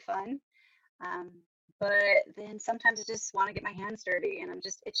 That's really fun. Um, but then sometimes I just want to get my hands dirty and I'm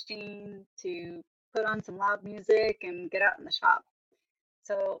just itching to put on some loud music and get out in the shop.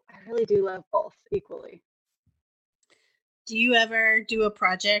 So I really do love both equally. Do you ever do a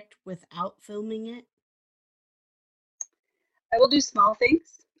project without filming it? I will do small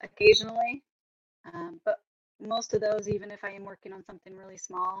things occasionally, but most of those, even if I am working on something really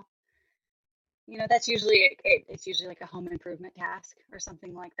small, that's usually it's usually like a home improvement task or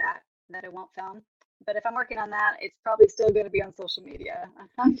something like that I won't film. But if I'm working on that, it's probably still going to be on social media.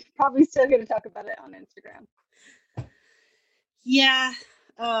 I'm probably still going to talk about it on Instagram. Yeah.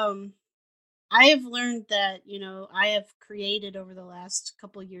 Um I have learned that, I have created over the last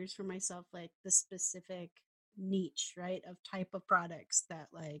couple years for myself like the specific niche, right, of type of products that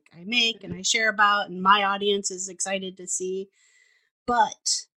like I make and Hmm. I share about and my audience is excited to see.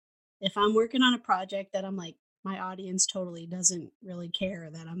 But if I'm working on a project that I'm like, my audience totally doesn't really care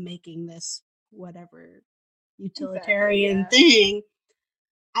that I'm making this whatever Exactly. utilitarian Yeah. thing,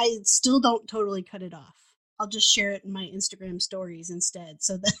 I still don't totally cut it off. I'll just share it in my Instagram stories instead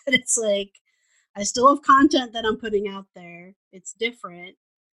so that it's like I still have content that I'm putting out there. It's different,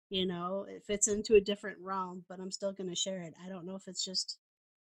 it fits into a different realm, but I'm still going to share it. I don't know if it's just,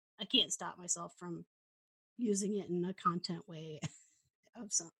 I can't stop myself from using it in a content way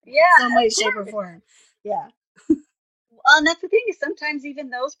of Yeah. some way, Of shape, or course. form. Yeah. Well, and that's the thing is sometimes even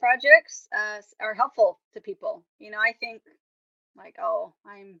those projects are helpful to people. I think like, oh,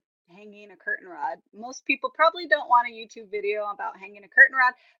 I'm hanging a curtain rod. Most people probably don't want a YouTube video about hanging a curtain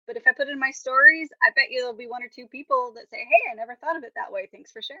rod, but if I put it in my stories, I bet you there'll be one or two people that say, "Hey, I never thought of it that way.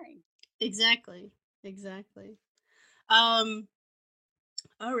 Thanks for sharing." Exactly. Exactly. Um,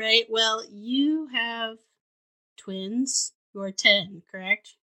 all right. Well, you have twins who are 10,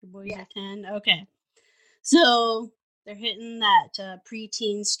 correct? Your boys are Yes. 10. Okay. So they're hitting that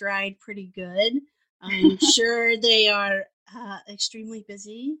preteen stride pretty good. I'm sure they are extremely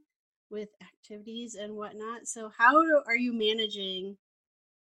busy with activities and whatnot. So, how are you managing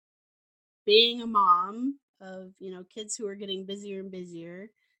being a mom of kids who are getting busier and busier?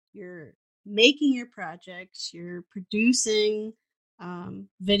 You're making your projects. You're producing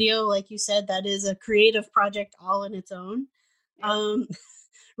video, like you said, that is a creative project all in its own. Yep. Um,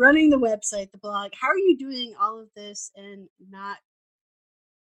 running the website, the blog. How are you doing all of this and not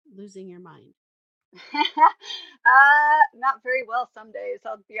losing your mind? Not very well some days,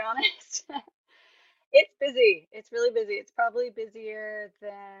 I'll be honest. It's busy. It's really busy. It's probably busier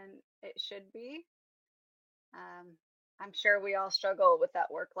than it should be. Um, I'm sure we all struggle with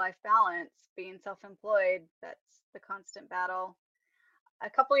that work-life balance, being self-employed. That's the constant battle. A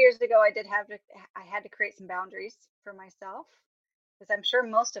couple years ago, I had to create some boundaries for myself because I'm sure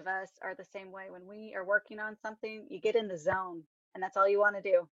most of us are the same way. When we are working on something, you get in the zone and that's all you want to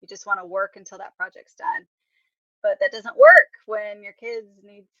do. You just want to work until that project's done. But that doesn't work when your kids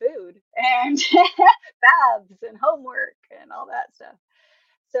need food and baths and homework and all that stuff.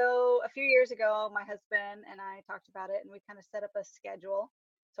 So a few years ago, my husband and I talked about it and we kind of set up a schedule.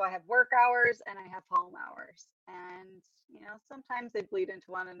 So I have work hours and I have home hours. And, sometimes they bleed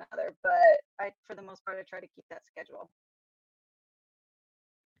into one another, but for the most part, I try to keep that schedule.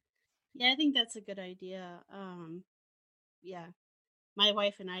 Yeah, I think that's a good idea. Yeah, my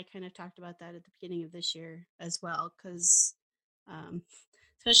wife and I kind of talked about that at the beginning of this year as well, because um,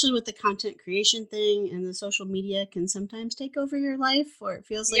 especially with the content creation thing and the social media can sometimes take over your life, or it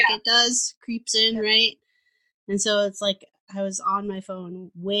feels like Yeah. it does, creeps in, Yep. right? And so it's like I was on my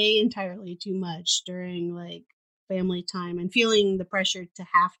phone way entirely too much during like family time and feeling the pressure to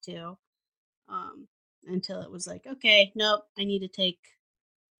have to, um, until it was like, okay, nope, I need to take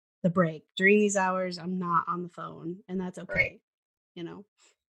the break. During these hours, I'm not on the phone, and that's Right. okay, you know?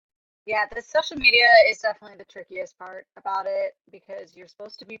 Yeah, the social media is definitely the trickiest part about it because you're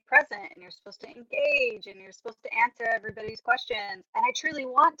supposed to be present and you're supposed to engage and you're supposed to answer everybody's questions. And I truly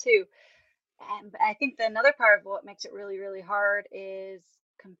want to. And I think another part of what makes it really, really hard is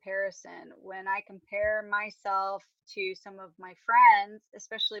comparison. When I compare myself to some of my friends,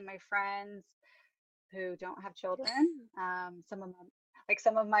 especially my friends who don't have children,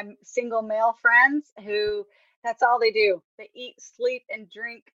 some of my single male friends who that's all they do. They eat, sleep, and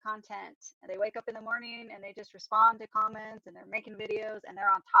drink content. And they wake up in the morning and they just respond to comments and they're making videos and they're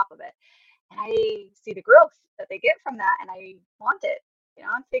on top of it. And I see the growth that they get from that and I want it.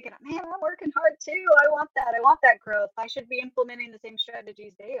 I'm thinking, man, I'm working hard too. I want that. I want that growth. I should be implementing the same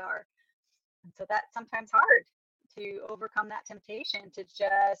strategies they are. And so that's sometimes hard to overcome that temptation to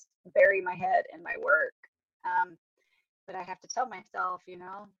just bury my head in my work. Um, but I have to tell myself,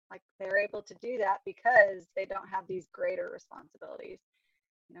 like they're able to do that because they don't have these greater responsibilities.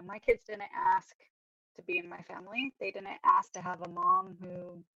 My kids didn't ask to be in my family. They didn't ask to have a mom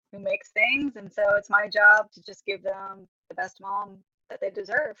who makes things, and so it's my job to just give them the best mom that they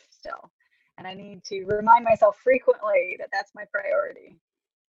deserve still. And I need to remind myself frequently that that's my priority.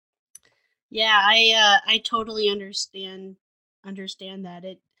 Yeah, I totally understand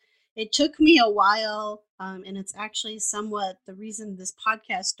that. It took me a while, and it's actually somewhat the reason this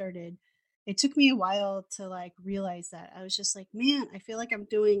podcast started. It took me a while to like realize that. I was just like, man, I feel like I'm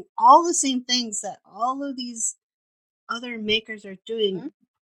doing all the same things that all of these other makers are doing. Mm-hmm.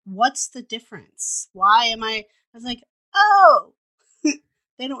 What's the difference? Why am I was like, oh,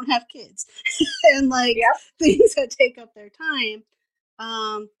 they don't have kids and like Yep. things that take up their time.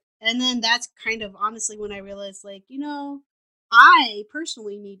 Um, and then that's kind of honestly when I realized, like, I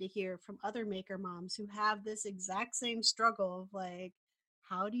personally need to hear from other maker moms who have this exact same struggle of like,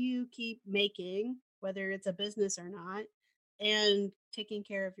 how do you keep making, whether it's a business or not, and taking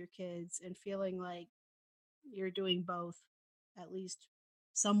care of your kids and feeling like you're doing both at least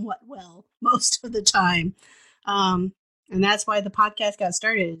somewhat well most of the time. Um, and that's why the podcast got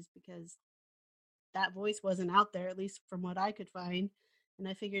started, is because that voice wasn't out there, at least from what I could find. And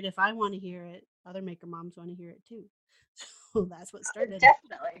I figured if I want to hear it, other maker moms want to hear it too. So that's what started it.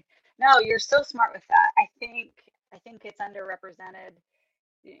 Definitely. No, you're so smart with that. I think it's underrepresented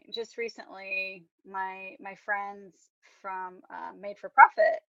just recently, my friends from Made for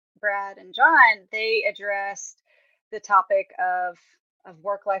Profit, Brad and John, they addressed the topic of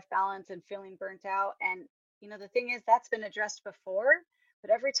work-life balance and feeling burnt out. And the thing is, that's been addressed before,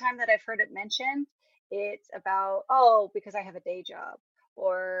 but every time that I've heard it mentioned, it's about, oh, because I have a day job,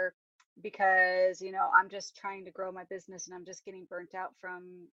 or because I'm just trying to grow my business and I'm just getting burnt out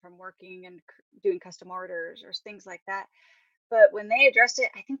from working and doing custom orders or things like that. But when they addressed it,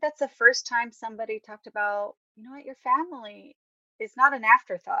 I think that's the first time somebody talked about, what, your family is not an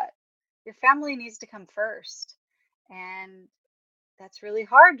afterthought. Your family needs to come first. And that's really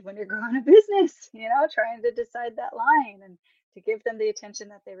hard when you're growing a business, trying to decide that line and to give them the attention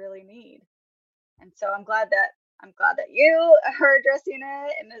that they really need. And so I'm glad that you are addressing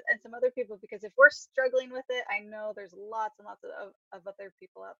it, and some other people, because if we're struggling with it, I know there's lots and lots of other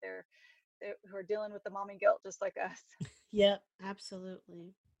people out there who are dealing with the mommy guilt just like us. Yep,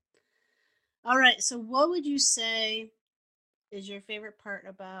 absolutely. All right, so what would you say is your favorite part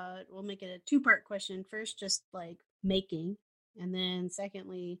about, we'll make it a two-part question. First, just like making, and then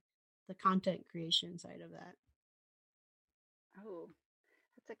secondly, the content creation side of that. Oh,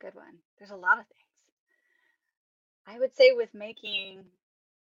 that's a good one. There's a lot of things. I would say with making,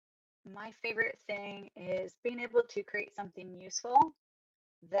 my favorite thing is being able to create something useful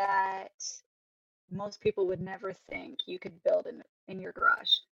that most people would never think you could build in your garage.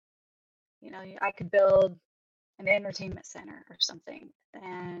 I could build an entertainment center or something,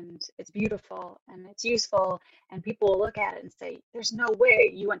 and it's beautiful and it's useful, and people will look at it and say, there's no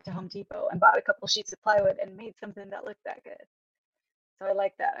way you went to Home Depot and bought a couple sheets of plywood and made something that looked that good. So I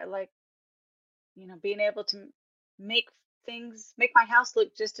like that. I like, being able to make make my house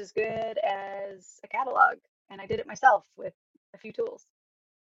look just as good as a catalog. And I did it myself with a few tools.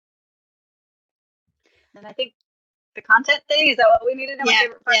 And I think the content thing, is that what we need to know? My Yeah,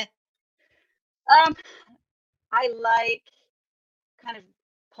 favorite part. yeah. Um, I like kind of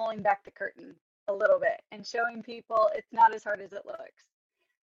pulling back the curtain a little bit and showing people it's not as hard as it looks.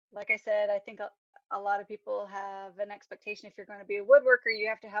 Like I said, I think a lot of people have an expectation, if you're going to be a woodworker, you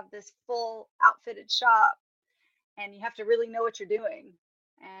have to have this full outfitted shop and you have to really know what you're doing.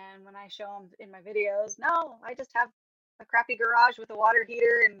 And when I show them in my videos, no, I just have a crappy garage with a water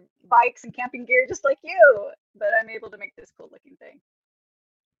heater and bikes and camping gear just like you, but I'm able to make this cool looking thing.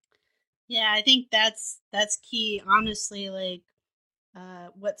 Yeah, I think that's key. Honestly, like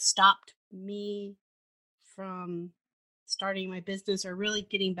what stopped me from starting my business or really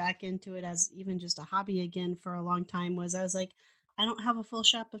getting back into it as even just a hobby again for a long time was, I was like, I don't have a full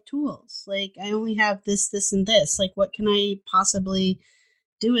shop of tools. Like I only have this, and this. Like what can I possibly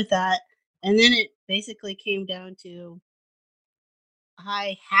do with that? And then it basically came down to,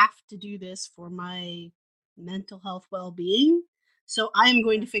 I have to do this for my mental health well-being. So I'm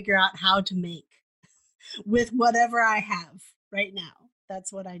going Yeah. to figure out how to make with whatever I have right now.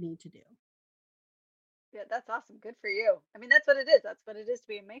 That's what I need to do. Yeah, that's awesome. Good for you. I mean, that's what it is. That's what it is to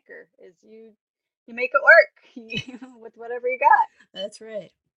be a maker. Is you make it work with whatever you got. That's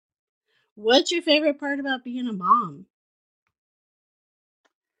right. What's your favorite part about being a mom?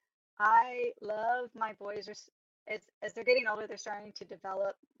 I love my boys are as they're getting older, they're starting to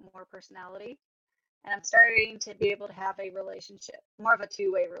develop more personality, and I'm starting to be able to have a relationship, more of a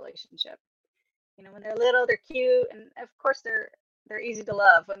two-way relationship. When they're little, they're cute, and of course they're easy to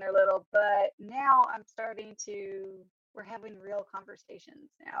love when they're little, but now we're having real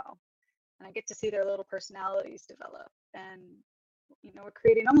conversations now, and I get to see their little personalities develop, and we're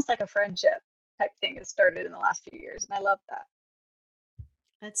creating almost like a friendship type thing has started in the last few years, and I love that.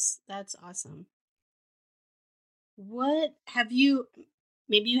 That's awesome. What have you,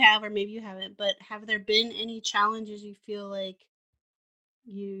 maybe you have or maybe you haven't, but have there been any challenges you feel like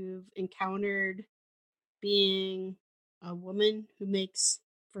you've encountered being a woman who makes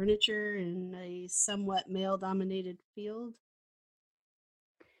furniture in a somewhat male dominated field?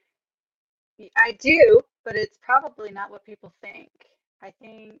 I do, but it's probably not what people think. I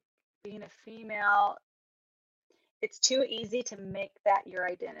think being a female, it's too easy to make that your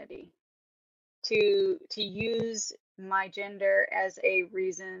identity, to use my gender as a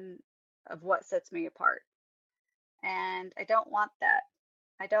reason of what sets me apart. And I don't want that.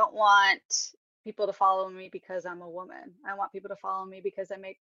 I don't want people to follow me because I'm a woman. I want people to follow me because I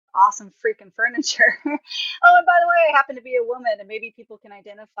make awesome freaking furniture. Oh, and by the way, I happen to be a woman, and maybe people can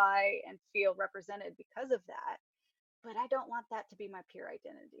identify and feel represented because of that. But I don't want that to be my pure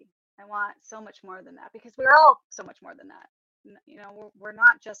identity. I want so much more than that, because we're all so much more than that. We're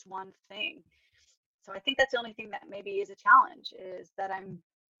not just one thing. So I think that's the only thing that maybe is a challenge, is that I'm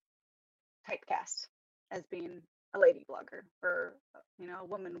typecast as being a lady blogger or, a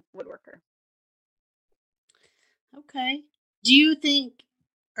woman woodworker. Okay. Do you think,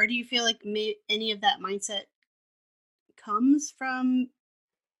 or do you feel like any of that mindset comes from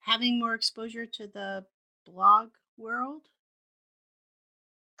having more exposure to the blog world?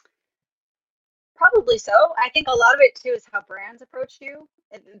 Probably so. I think a lot of it too is how brands approach you.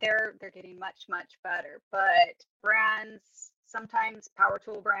 They're getting much better, but brands, sometimes power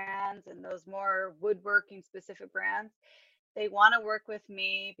tool brands and those more woodworking specific brands, they want to work with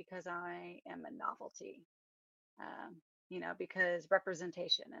me because I am a novelty. Um, because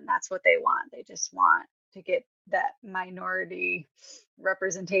representation, and that's what they want. They just want to get that minority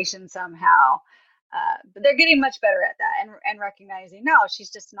representation somehow. But they're getting much better at that, and recognizing, no, she's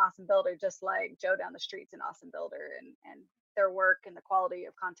just an awesome builder, just like Joe down the street's an awesome builder, and their work and the quality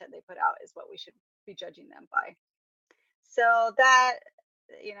of content they put out is what we should be judging them by. So that,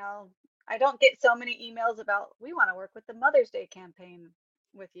 I don't get so many emails about, we want to work with the Mother's Day campaign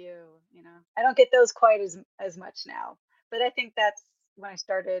with you. I don't get those quite as much now. But I think that's when I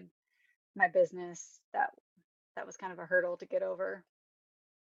started my business, that was kind of a hurdle to get over.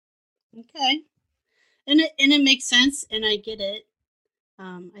 Okay. And it makes sense, and I get it.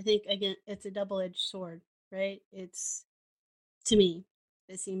 I think, again, it's a double-edged sword, right? It's, to me,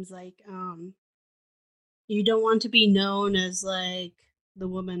 it seems like you don't want to be known as like the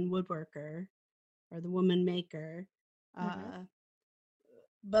woman woodworker or the woman maker. Mm-hmm.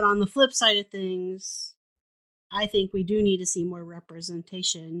 But on the flip side of things, I think we do need to see more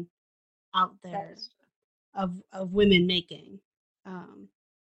representation out That there is, of women making. Um,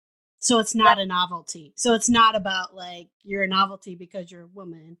 so it's yeah, not a novelty. So it's not about like you're a novelty because you're a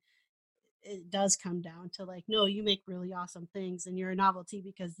woman. It does come down to like, no, you make really awesome things and you're a novelty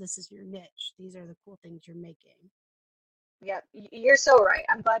because this is your niche. These are the cool things you're making. yeah, you're so right.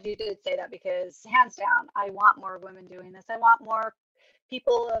 I'm glad you did say that, because hands down, I want more women doing this. I want more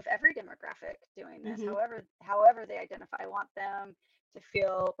people of every demographic doing this, Mm-hmm. however they identify. I want them to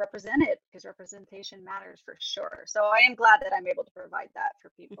feel represented, because representation matters for sure. So I am glad that I'm able to provide that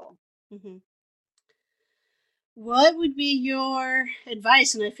for people. Mm-hmm. What would be your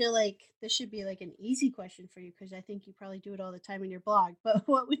advice? And I feel like this should be like an easy question for you because I think you probably do it all the time in your blog. But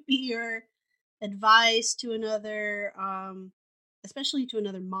what would be your advice to another, especially to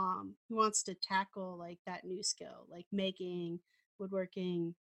another mom who wants to tackle like that new skill, like making,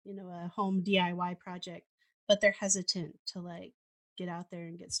 woodworking, a home DIY project, but they're hesitant to like get out there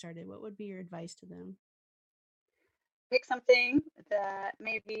and get started? What would be your advice to them? Pick something that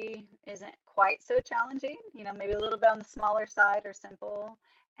maybe isn't quite so challenging, maybe a little bit on the smaller side or simple,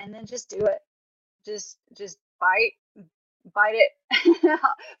 and then just do it. Just bite it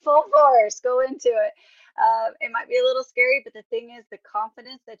full force, go into it. It might be a little scary, but the thing is, the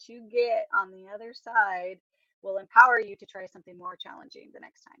confidence that you get on the other side will empower you to try something more challenging the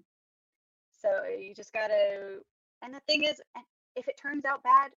next time. So you just gotta, and the thing is, if it turns out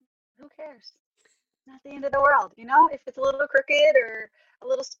bad, who cares? Not the end of the world, if it's a little crooked or a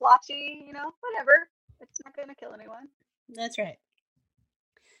little splotchy, whatever. It's not gonna kill anyone. That's right.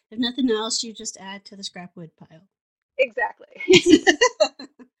 If nothing else, you just add to the scrap wood pile. Exactly.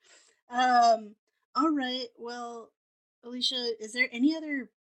 um, all right. Well, Alicia, is there any other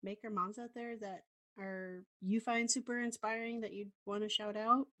maker moms out there that are you find super inspiring that you'd want to shout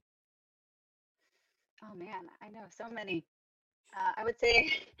out? Oh man, I know so many. I would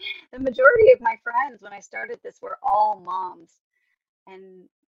say the majority of my friends when I started this were all moms. And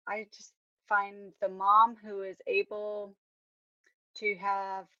I just find the mom who is able to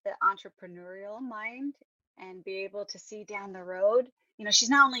have the entrepreneurial mind and be able to see down the road. She's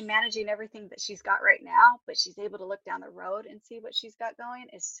not only managing everything that she's got right now, but she's able to look down the road and see what she's got going,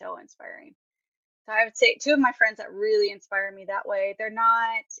 is so inspiring. So I would say two of my friends that really inspire me that way, they're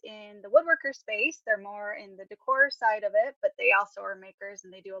not in the woodworker space, they're more in the decor side of it, but they also are makers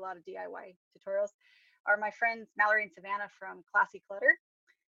and they do a lot of DIY tutorials, are my friends Mallory and Savannah from Classy Clutter,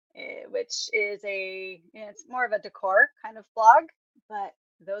 which is it's more of a decor kind of blog, but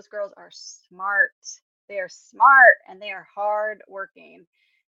those girls are smart. They are smart and they are hard working.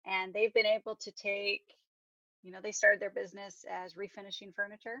 And they've been able to take, they started their business as refinishing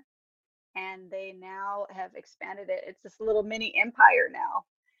furniture, and they now have expanded it. It's this little mini empire now.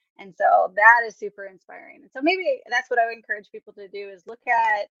 And so that is super inspiring. And so maybe that's what I would encourage people to do, is look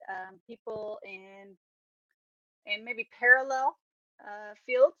at people in maybe parallel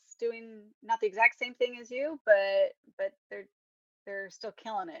fields doing not the exact same thing as you, but they're still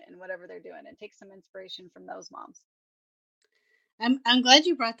killing it in whatever they're doing, and take some inspiration from those moms. I'm glad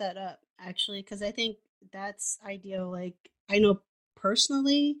you brought that up actually because I think that's ideal. Like I know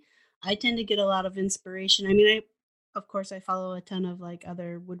personally, I tend to get a lot of inspiration. I mean, of course, I follow a ton of like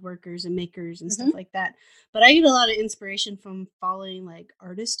other woodworkers and makers and Hmm. stuff like that. But I get a lot of inspiration from following like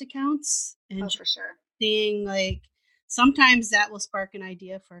artist accounts and Oh, for sure. seeing like sometimes that will spark an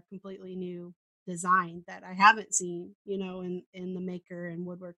idea for a completely new design that I haven't seen, in the maker and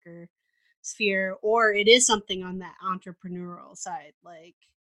woodworker sphere, or it is something on that entrepreneurial side. Like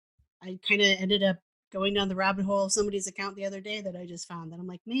I kind of ended up going down the rabbit hole of somebody's account the other day that I just found that I'm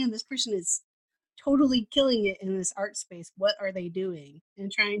like, man, this person is totally killing it in this art space. What are they doing?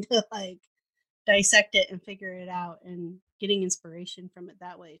 And trying to like dissect it and figure it out and getting inspiration from it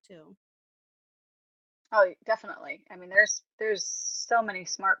that way too. Oh, definitely. I mean, there's so many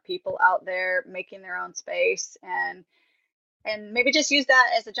smart people out there making their own space, and maybe just use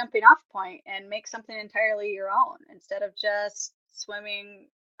that as a jumping off point and make something entirely your own instead of just swimming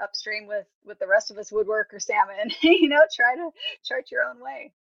upstream with the rest of us woodworker salmon. Try to chart your own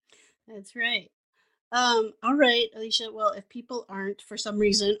way. That's right. All right, Alicia. Well, if people aren't for some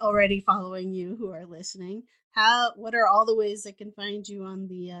reason already following you who are listening, what are all the ways they can find you on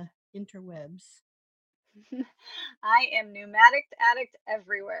the interwebs? I am Pneumatic Addict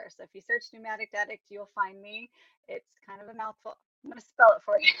everywhere. So if you search Pneumatic Addict, you'll find me. It's kind of a mouthful. I'm going to spell it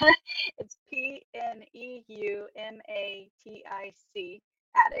for you. It's PNEUMATIC,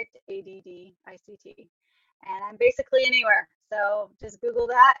 Addict, ADDICT. And I'm basically anywhere. So just Google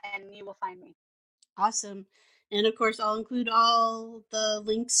that and you will find me. Awesome. And of course, I'll include all the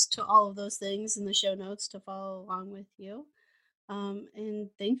links to all of those things in the show notes to follow along with you. And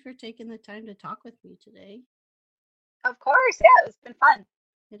thanks for taking the time to talk with me today. Of course. Yeah, it's been fun.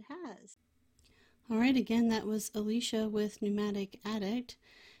 It has. All right. Again, that was Alicia with Pneumatic Addict.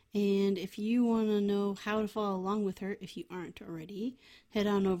 And if you want to know how to follow along with her, if you aren't already, head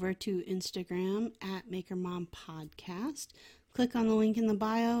on over to Instagram at MakerMomPodcast. Click on the link in the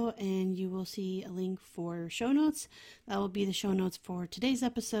bio and you will see a link for show notes. That will be the show notes for today's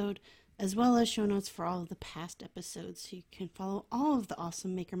episode, as well as show notes for all of the past episodes. So you can follow all of the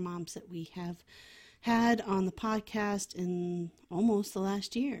awesome Maker Moms that we have had on the podcast in almost the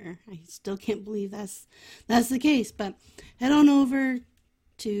last year. I still can't believe that's the case, but head on over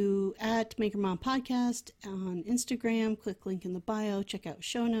to at Maker Mom Podcast on Instagram. Click link in the bio. Check out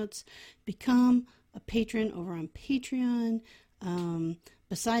show notes. Become a patron over on Patreon.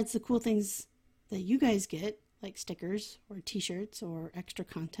 Besides the cool things that you guys get, like stickers or t-shirts or extra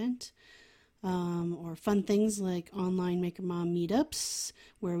content, or fun things like online Maker Mom meetups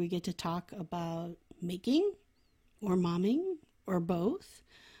where we get to talk about making or momming or both.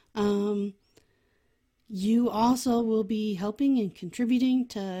 You also will be helping and contributing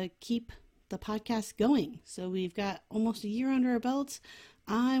to keep the podcast going. So we've got almost a year under our belts.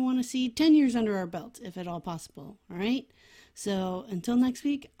 I want to see 10 years under our belt, if at all possible. All right? So until next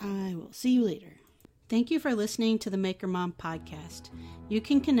week, I will see you later. Thank you for listening to the Maker Mom podcast. You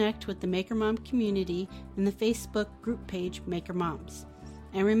can connect with the Maker Mom community in the Facebook group page Maker Moms.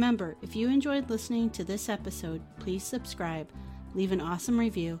 And remember, if you enjoyed listening to this episode, please subscribe, leave an awesome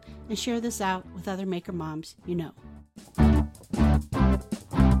review, and share this out with other Maker Moms you know.